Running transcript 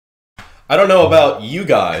I don't know about you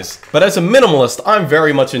guys, but as a minimalist, I'm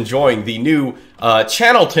very much enjoying the new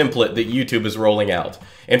channel template that YouTube is rolling out.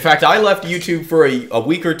 In fact, I left YouTube for a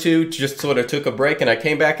week or two, just sort of took a break, and I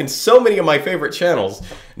came back, and so many of my favorite channels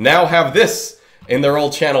now have this in their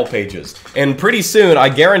old channel pages. And pretty soon, I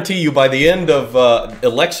guarantee you, by the end of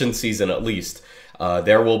election season at least,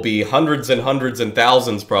 there will be hundreds and hundreds and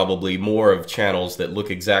thousands probably more of channels that look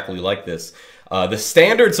exactly like this. The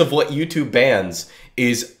standards of what YouTube bans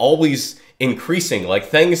is always increasing. Like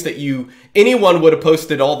things that anyone would have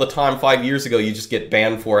posted all the time 5 years ago, you just get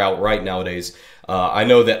banned for outright nowadays. I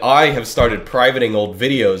know that I have started privating old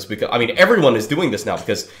videos because, I mean, everyone is doing this now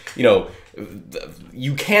because, you know,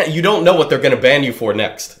 you don't know what they're going to ban you for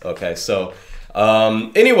next. Okay, so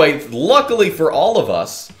anyway, luckily for all of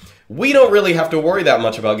us, we don't really have to worry that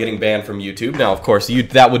much about getting banned from YouTube. Now, of course,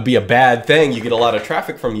 that would be a bad thing. You get a lot of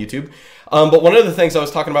traffic from YouTube. But one of the things I was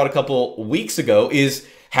talking about a couple weeks ago is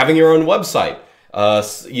having your own website.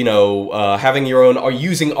 Having your own, or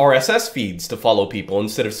using RSS feeds to follow people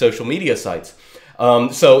instead of social media sites.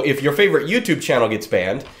 So if your favorite YouTube channel gets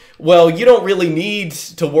banned, well, you don't really need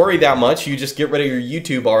to worry that much. You just get rid of your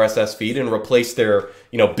YouTube RSS feed and replace their,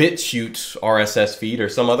 BitChute RSS feed or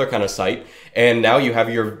some other kind of site. And now you have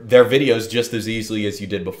their videos just as easily as you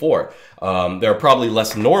did before. There are probably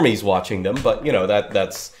less normies watching them, but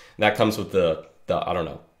that comes with the I don't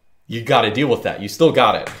know. You got to deal with that. You still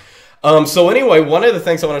got it. So anyway, one of the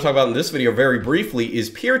things I want to talk about in this video very briefly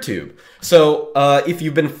is PeerTube. So if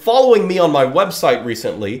you've been following me on my website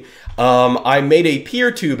recently, I made a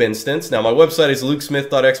PeerTube instance. Now my website is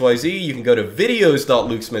lukesmith.xyz. You can go to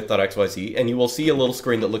videos.lukesmith.xyz and you will see a little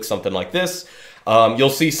screen that looks something like this. You'll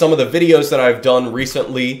see some of the videos that I've done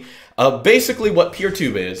recently. Basically what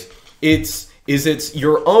PeerTube is, it's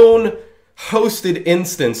your own hosted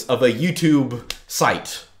instance of a YouTube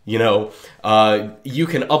site. You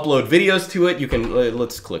can upload videos to it. You can,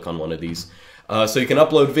 let's click on one of these. So you can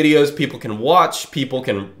upload videos, people can watch, people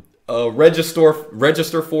can register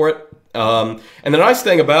for it. And the nice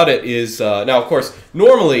thing about it is, now of course,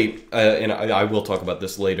 normally, and I will talk about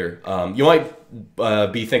this later, you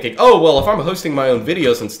might be thinking, oh, well, if I'm hosting my own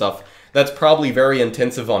videos and stuff, that's probably very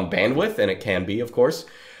intensive on bandwidth, and it can be, of course.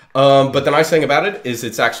 But the nice thing about it is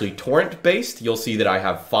it's actually torrent-based. You'll see that I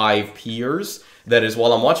have 5 peers. That is,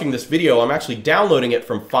 while I'm watching this video, I'm actually downloading it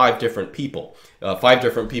from 5 different people. 5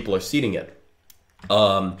 different people are seeding it.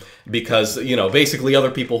 Because, basically other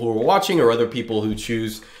people who are watching or other people who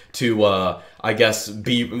choose to, I guess,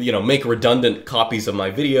 make redundant copies of my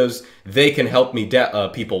videos, they can help me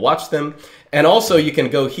people watch them. And also you can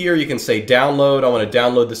go here, you can say download, I want to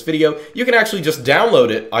download this video. You can actually just download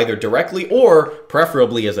it either directly or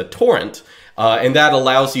preferably as a torrent. And that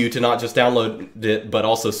allows you to not just download it, but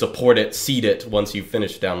also support it, seed it once you've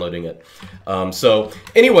finished downloading it. So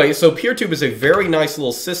PeerTube is a very nice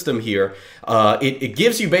little system here. It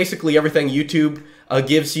gives you basically everything YouTube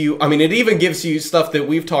gives you. I mean, it even gives you stuff that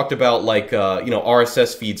we've talked about, like,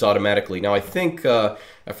 RSS feeds automatically. Now, I think,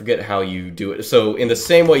 I forget how you do it. So in the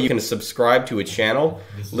same way you can subscribe to a channel,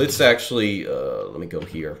 let's actually, let me go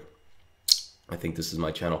here. I think this is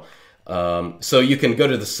my channel. So you can go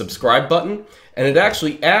to the subscribe button, and it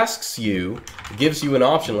actually asks you, gives you an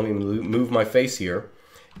option. Let me move my face here.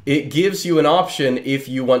 It gives you an option if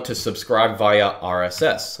you want to subscribe via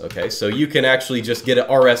RSS. Okay, so you can actually just get an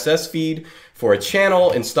RSS feed for a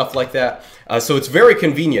channel and stuff like that. So it's very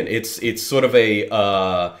convenient. It's sort of a,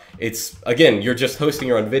 again, you're just hosting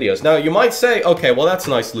your own videos. Now you might say, okay, well that's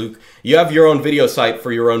nice, Luke. You have your own video site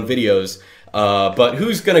for your own videos. But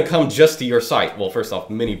who's going to come just to your site? Well, first off,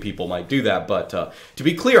 many people might do that, but to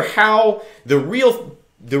be clear, how the real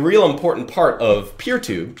important part of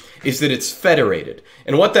PeerTube is that it's federated.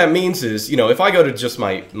 And what that means is, if I go to just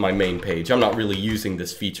my main page, I'm not really using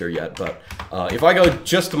this feature yet, but if I go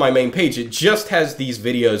just to my main page, it just has these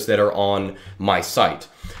videos that are on my site.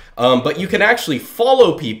 But you can actually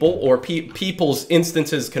follow people, or people's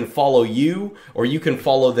instances can follow you, or you can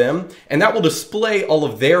follow them, and that will display all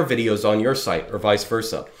of their videos on your site, or vice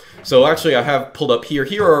versa. So actually I have pulled up here.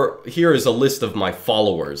 Here is a list of my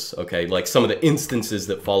followers, okay, like some of the instances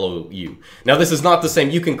that follow you. Now this is not the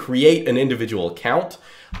same. You can create an individual account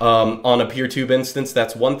on a PeerTube instance.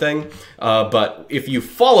 That's one thing. But if you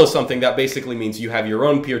follow something, that basically means you have your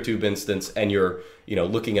own PeerTube instance and you're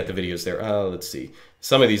looking at the videos there. Let's see.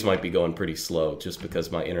 Some of these might be going pretty slow just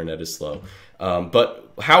because my internet is slow.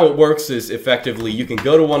 But how it works is effectively you can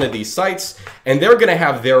go to one of these sites and they're going to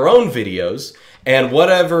have their own videos and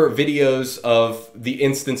whatever videos of the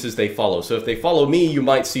instances they follow. So if they follow me, you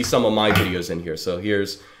might see some of my videos in here. So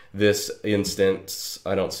here's this instance.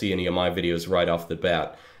 I don't see any of my videos right off the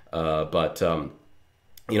bat.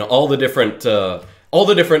 you know, all the different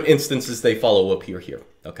instances they follow appear here.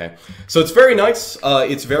 Okay, so it's very nice.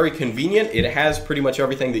 It's very convenient. It has pretty much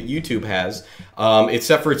everything that YouTube has,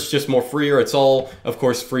 except for it's just more freer. It's all, of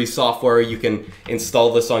course, free software. You can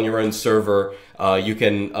install this on your own server. You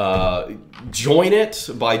can join it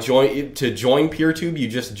to join PeerTube. You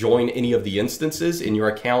just join any of the instances, and your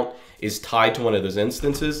account is tied to one of those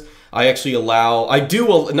instances.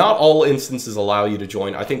 Not all instances allow you to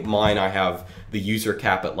join. I think mine, I have the user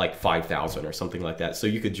cap at like 5,000 or something like that. So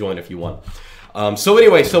you could join if you want. So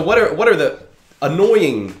anyway, so what are the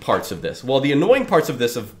annoying parts of this? Well, the annoying parts of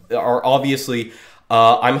this are obviously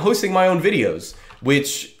I'm hosting my own videos,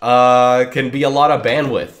 which can be a lot of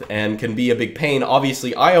bandwidth and can be a big pain.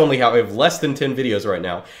 Obviously, I have less than 10 videos right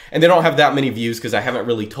now, and they don't have that many views because I haven't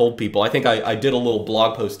really told people. I think I did a little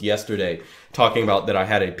blog post yesterday talking about that I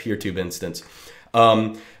had a PeerTube instance.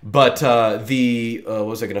 What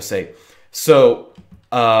was I going to say? So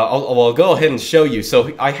I'll go ahead and show you.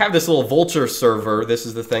 So I have this little Vultr server. This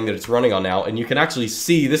is the thing that it's running on now, and you can actually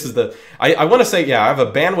see this is the. I want to say, yeah, I have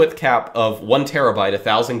a bandwidth cap of 1 terabyte,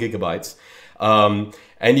 1,000 gigabytes.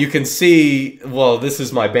 And you can see, well, this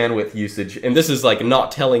is my bandwidth usage, and this is like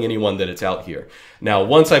not telling anyone that it's out here. Now,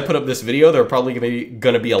 once I put up this video, there are probably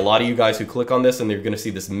going to be a lot of you guys who click on this, and they're going to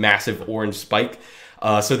see this massive orange spike.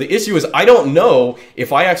 So the issue is I don't know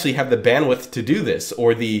if I actually have the bandwidth to do this,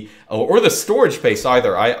 or the storage space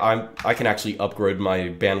either. I can actually upgrade my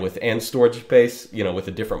bandwidth and storage space, you know, with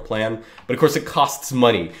a different plan. But of course, it costs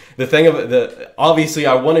money. The thing obviously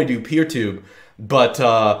I want to do PeerTube, but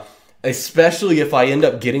especially if I end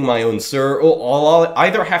up getting my own server, I'll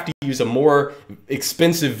either have to use a more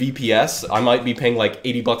expensive VPS. I might be paying like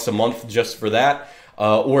 80 bucks a month just for that.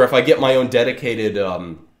 Or if I get my own dedicated,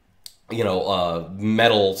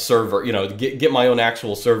 metal server, get my own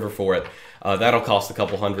actual server for it, that'll cost a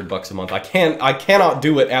couple $100 a month. I cannot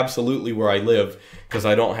do it absolutely where I live because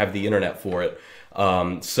I don't have the internet for it.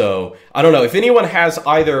 So I don't know if anyone has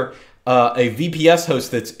either a VPS host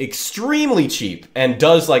that's extremely cheap and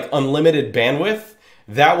does like unlimited bandwidth.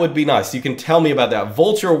 That would be nice. You can tell me about that.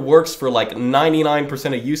 Vultr works for like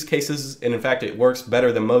 99% of use cases, and in fact, it works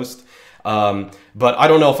better than most. But I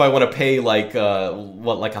don't know if I want to pay like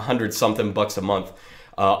like 100-something bucks a month.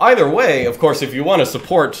 Either way, of course, if you want to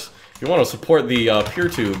support the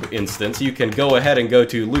PeerTube instance, you can go ahead and go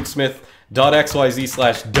to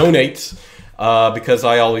lukesmith.xyz/donate because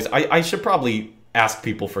I should probably ask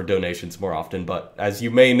people for donations more often, but as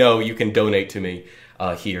you may know, you can donate to me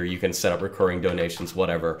here. You can set up recurring donations,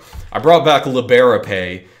 whatever. I brought back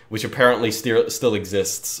LiberaPay, which apparently still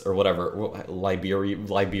exists, or whatever,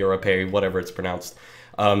 LiberaPay, whatever it's pronounced.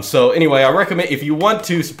 So anyway, I recommend, if you want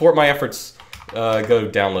to support my efforts, go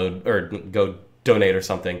download, or go donate or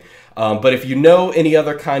something. But if you know any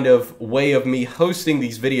other kind of way of me hosting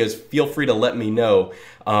these videos, feel free to let me know.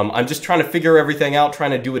 I'm just trying to figure everything out,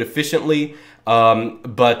 trying to do it efficiently.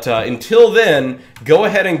 Until then, go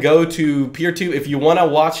ahead and go to PeerTube. If you want to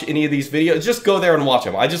watch any of these videos, just go there and watch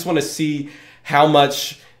them. I just want to see how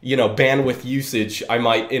much, bandwidth usage I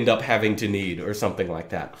might end up having to need or something like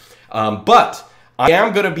that. But I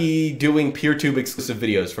am going to be doing PeerTube exclusive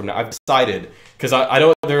videos from now. I've decided, because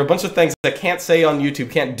there are a bunch of things I can't say on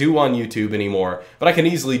YouTube, can't do on YouTube anymore, but I can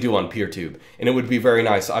easily do on PeerTube, and it would be very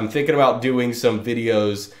nice. I'm thinking about doing some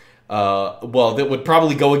videos, that would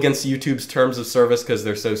probably go against YouTube's terms of service because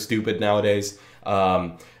they're so stupid nowadays.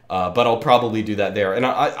 But I'll probably do that there. And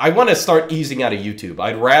I want to start easing out of YouTube.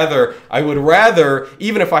 I would rather,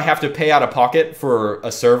 even if I have to pay out of pocket for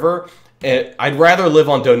a server, I'd rather live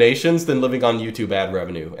on donations than living on YouTube ad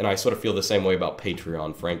revenue. And I sort of feel the same way about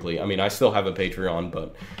Patreon, frankly. I mean, I still have a Patreon,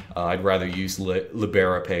 but I'd rather use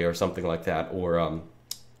LiberaPay or something like that, or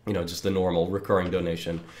just the normal recurring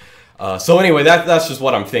donation. So anyway, that's just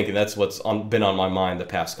what I'm thinking. That's what's been on my mind the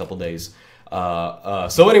past couple days.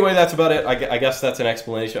 So anyway, that's about it. I guess that's an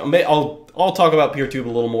explanation. I'll talk about PeerTube a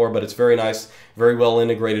little more, but it's very nice, very well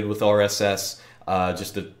integrated with RSS.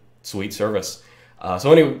 Just a sweet service.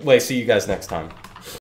 So anyway, see you guys next time.